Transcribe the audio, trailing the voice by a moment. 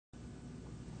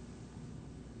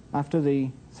After the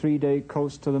 3-day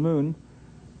coast to the moon,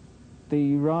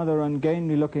 the rather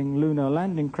ungainly-looking lunar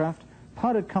landing craft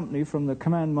parted company from the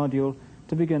command module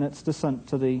to begin its descent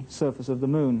to the surface of the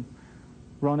moon,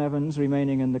 Ron Evans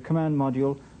remaining in the command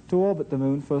module to orbit the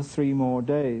moon for 3 more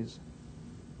days.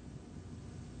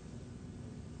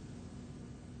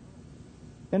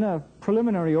 In a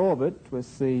preliminary orbit,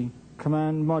 with the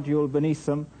command module beneath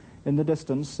them in the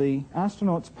distance, the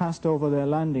astronauts passed over their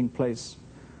landing place,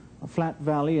 a flat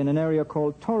valley in an area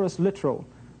called Taurus Littoral,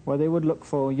 where they would look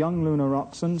for young lunar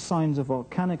rocks and signs of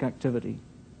volcanic activity.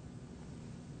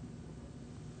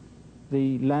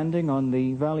 The landing on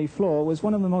the valley floor was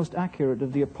one of the most accurate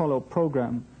of the Apollo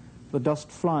program, the dust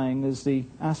flying as the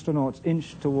astronauts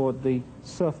inched toward the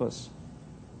surface.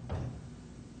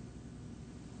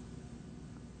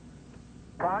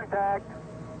 Contact.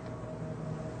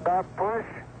 Stop push.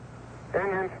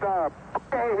 Engine stop.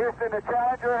 Okay, Houston, the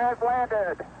Challenger has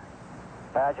landed.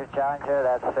 Roger, Challenger,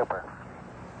 that's super.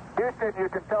 Houston, you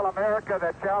can tell America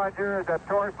that Challenger is at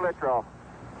Taurus Littoral.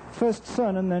 First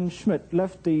Sun and then Schmidt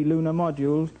left the lunar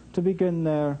module to begin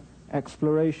their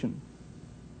exploration.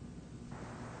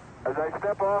 As I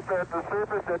step off at the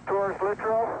surface at Taurus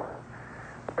Littoral,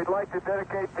 we'd like to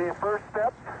dedicate the first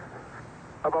steps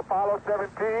of Apollo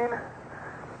 17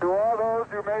 to all those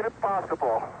who made it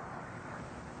possible.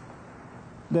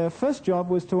 Their first job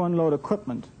was to unload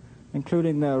equipment,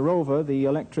 including their rover, the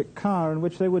electric car in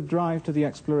which they would drive to the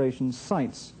exploration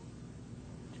sites.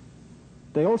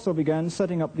 They also began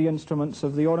setting up the instruments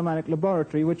of the automatic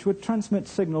laboratory which would transmit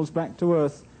signals back to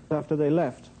Earth after they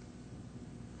left.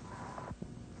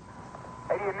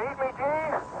 Hey, do you need me,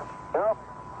 Gene? Nope.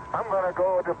 I'm going to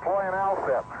go deploy an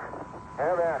ALSEP.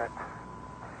 Have at it.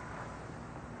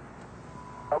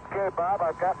 Okay, Bob,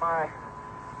 I've got my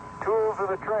tools of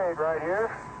the trade right here.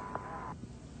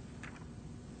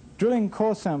 Drilling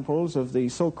core samples of the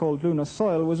so-called lunar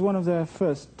soil was one of their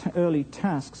first early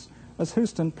tasks as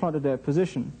Houston plotted their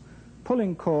position.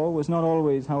 Pulling core was not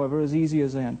always, however, as easy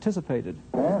as they anticipated.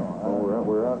 Oh,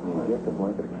 we're out in the ejected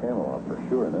blanket of Camelot for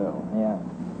sure now. Yeah.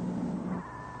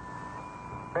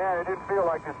 Man, it didn't feel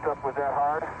like this stuff was that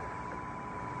hard.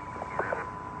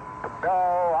 No,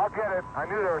 I'll get it. I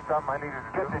knew there was something I needed to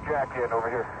do. Get the jack in over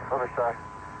here, other side.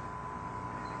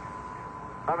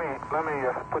 Let me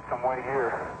put some weight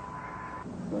here.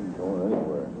 Not going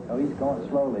anywhere. Oh, he's going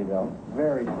slowly, though.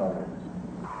 Very slowly.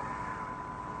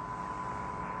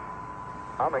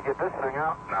 I'm going to get this thing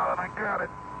out now that I got it.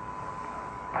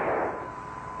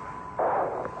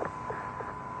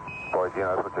 Boy, Gene,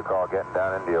 that's what you call getting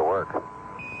down into your work.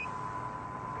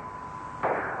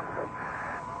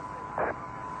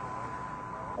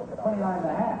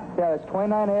 Yeah, it's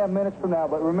 29 and a half minutes from now,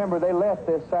 but remember, they left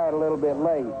this side a little bit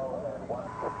late.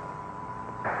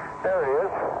 There it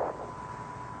is.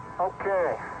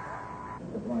 Okay.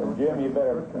 Jim, you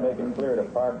better make it clear to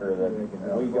Parker that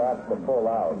we got to pull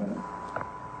out.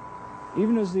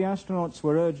 Even as the astronauts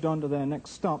were urged on to their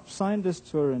next stop,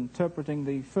 scientists were interpreting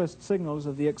the first signals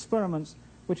of the experiments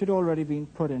which had already been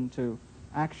put into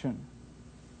action.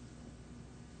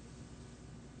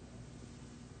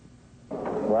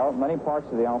 Well, many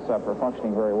parts of the ALSEP are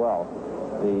functioning very well.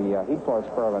 The heat flow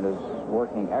experiment is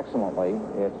working excellently.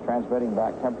 It's transmitting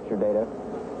back temperature data.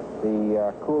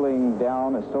 The cooling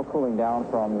down is still cooling down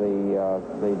from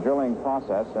the drilling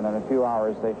process, and in a few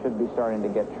hours they should be starting to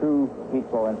get true heat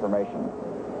flow information.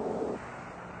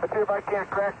 Let's see if I can't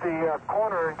crack the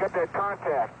corner and get that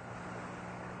contact.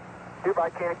 See if I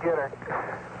can't get it.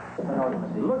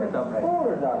 Look at the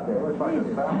boulders out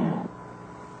there.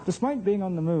 Despite being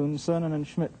on the moon, Cernan and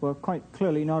Schmidt were quite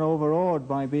clearly not overawed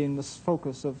by being the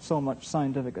focus of so much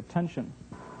scientific attention.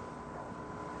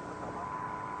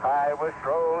 I was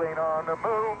strolling on the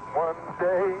moon one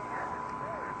day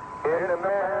in the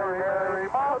merry, merry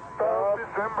month of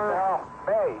December. No,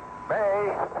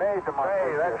 May's the month.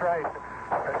 May, that's right.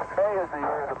 May is the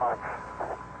year of the month.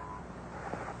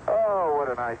 Oh,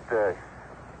 what a nice day.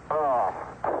 Oh,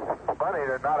 funny,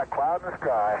 there's not a cloud in the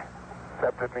sky,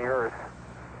 except in the earth.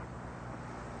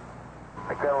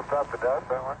 Think that'll stop the dust,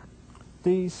 that one?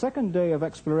 The second day of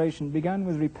exploration began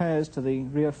with repairs to the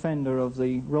rear fender of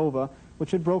the rover,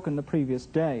 which had broken the previous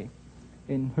day.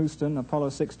 In Houston, Apollo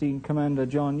 16 Commander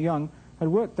John Young had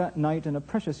worked that night in a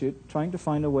pressure suit trying to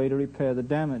find a way to repair the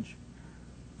damage.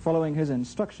 Following his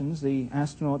instructions, the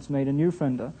astronauts made a new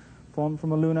fender, formed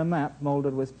from a lunar map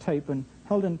molded with tape and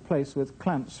held in place with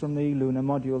clamps from the lunar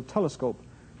module telescope.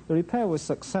 The repair was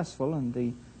successful, and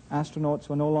the astronauts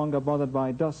were no longer bothered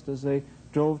by dust as they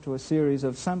drove to a series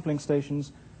of sampling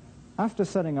stations after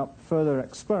setting up further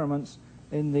experiments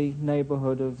in the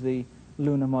neighborhood of the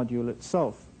lunar module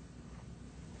itself.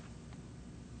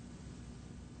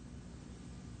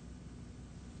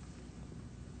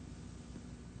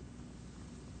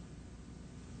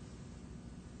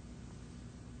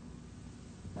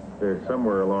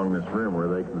 somewhere along this rim where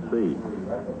they can see.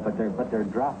 But they're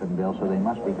dropping, Bill, so they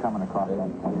must be coming across that.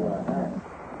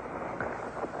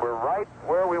 We're right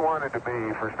where we wanted to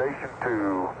be for Station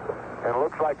 2, and it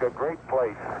looks like a great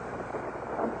place.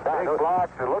 Big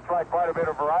blocks. It looks like quite a bit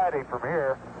of variety from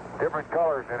here. Different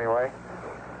colors, anyway.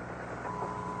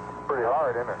 Pretty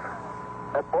hard, isn't it?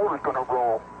 That boat is going to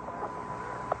roll.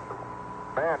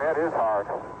 Man, that is hard.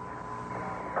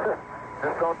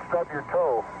 Just don't stub your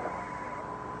toe.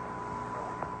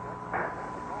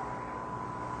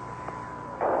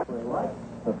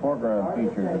 The foreground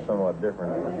features are somewhat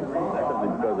different, simply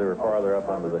because they were farther up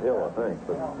onto the hill, I think.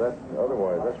 But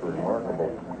otherwise, that's remarkable.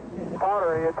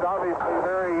 Pottery, it's obviously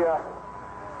very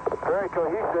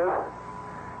cohesive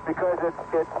because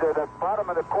the bottom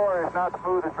of the core is not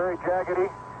smooth. It's very jaggedy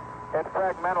and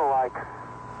fragmental-like.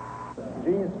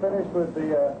 Gene's finished with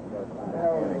the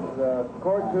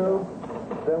core tube,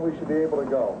 then we should be able to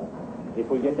go. If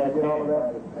we get that all of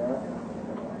that.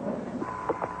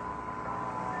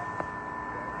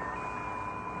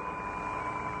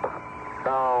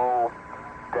 No,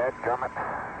 dadgummit.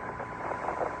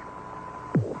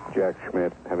 Jack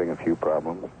Schmidt having a few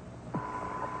problems.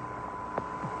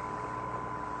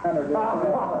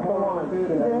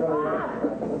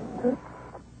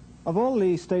 Of all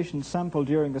the stations sampled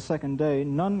during the second day,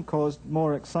 none caused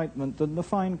more excitement than the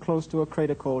find close to a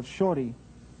crater called Shorty.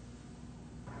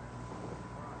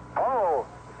 Oh,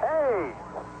 hey!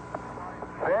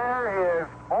 There is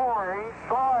orange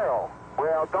soil.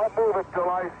 Well, don't move it till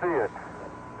I see it.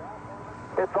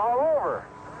 It's all over.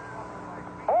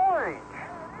 Orange!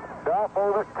 Don't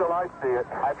move it till I see it.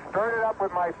 I've stirred it up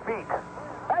with my feet.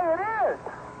 Hey, it is!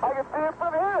 I can see it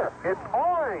from here. It's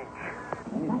orange.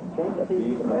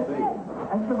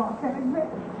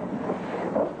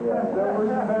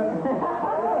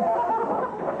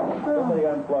 Somebody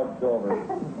unplugged silver.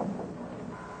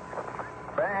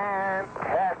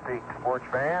 Fantastic, sports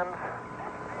fans.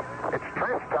 It's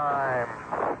trench time.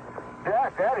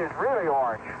 Jack, that is really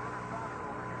orange.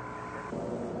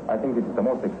 I think it's the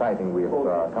most exciting we've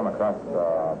come across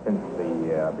since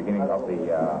the beginning of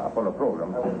the Apollo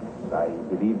program. I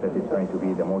believe that it's going to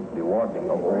be the most rewarding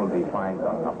of all the finds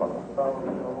on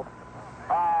Apollo.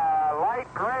 Light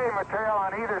gray material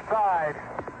on either side.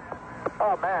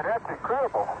 Oh, man, that's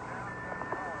incredible.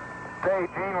 Say,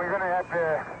 Gene, we're going to have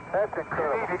to... That's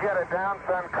incredible. You need to get a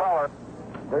down-sun color.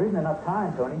 There isn't enough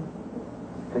time, Tony,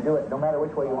 to do it, no matter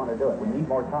which way you want to do it. We need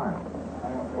more time.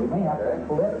 We may have to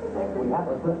split. We have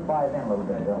to split 5 in a little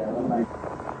bit, Bill.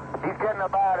 He's getting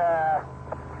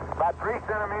about 3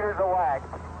 centimeters of wax.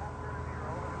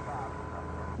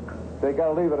 They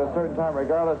got to leave at a certain time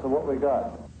regardless of what we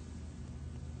got.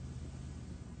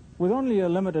 With only a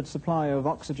limited supply of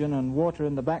oxygen and water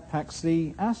in the backpacks,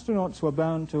 the astronauts were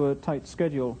bound to a tight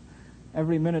schedule.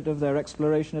 Every minute of their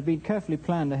exploration had been carefully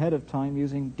planned ahead of time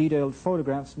using detailed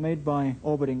photographs made by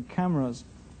orbiting cameras.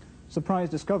 Surprise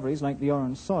discoveries like the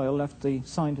orange soil left the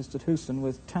scientists at Houston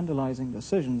with tantalizing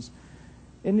decisions.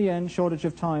 In the end, shortage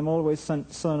of time always sent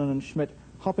Cernan and Schmidt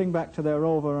hopping back to their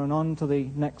rover and on to the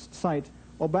next site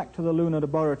or back to the lunar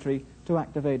laboratory to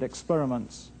activate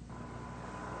experiments.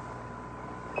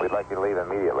 We'd like you to leave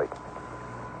immediately.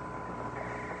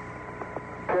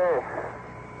 Okay.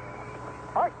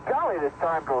 My golly, this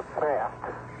time goes fast.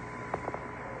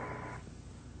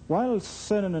 While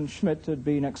Cernan and Schmidt had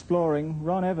been exploring,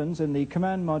 Ron Evans in the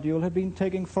command module had been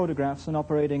taking photographs and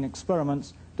operating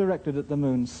experiments directed at the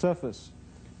moon's surface.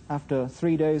 After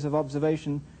 3 days of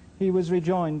observation, he was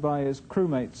rejoined by his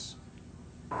crewmates.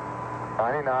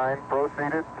 99,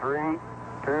 proceeded, 3,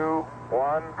 2,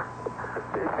 1,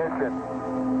 ignition.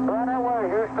 Right away,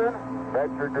 Houston.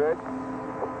 Vector good.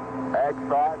 Ag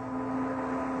thought.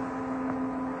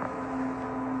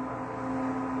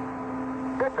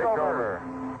 It's over.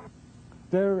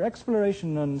 Their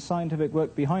exploration and scientific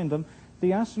work behind them,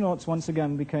 the astronauts once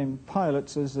again became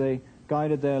pilots as they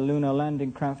guided their lunar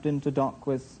landing craft into dock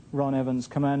with Ron Evans'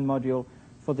 command module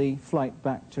for the flight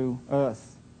back to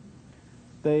Earth.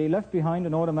 They left behind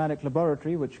an automatic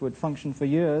laboratory which would function for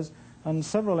years and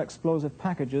several explosive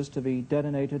packages to be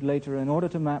detonated later in order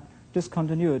to map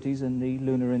discontinuities in the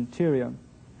lunar interior.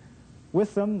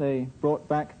 With them, they brought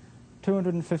back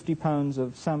 250 pounds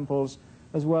of samples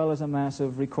as well as a mass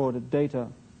of recorded data.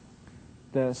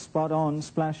 Their spot-on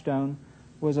splashdown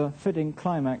was a fitting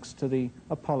climax to the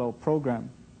Apollo program.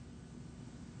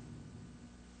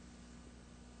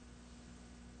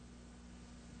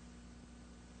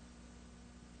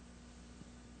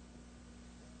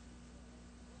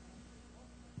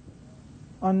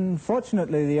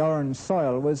 Unfortunately, the orange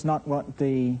soil was not what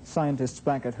the scientists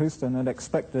back at Houston had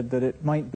expected that it might be.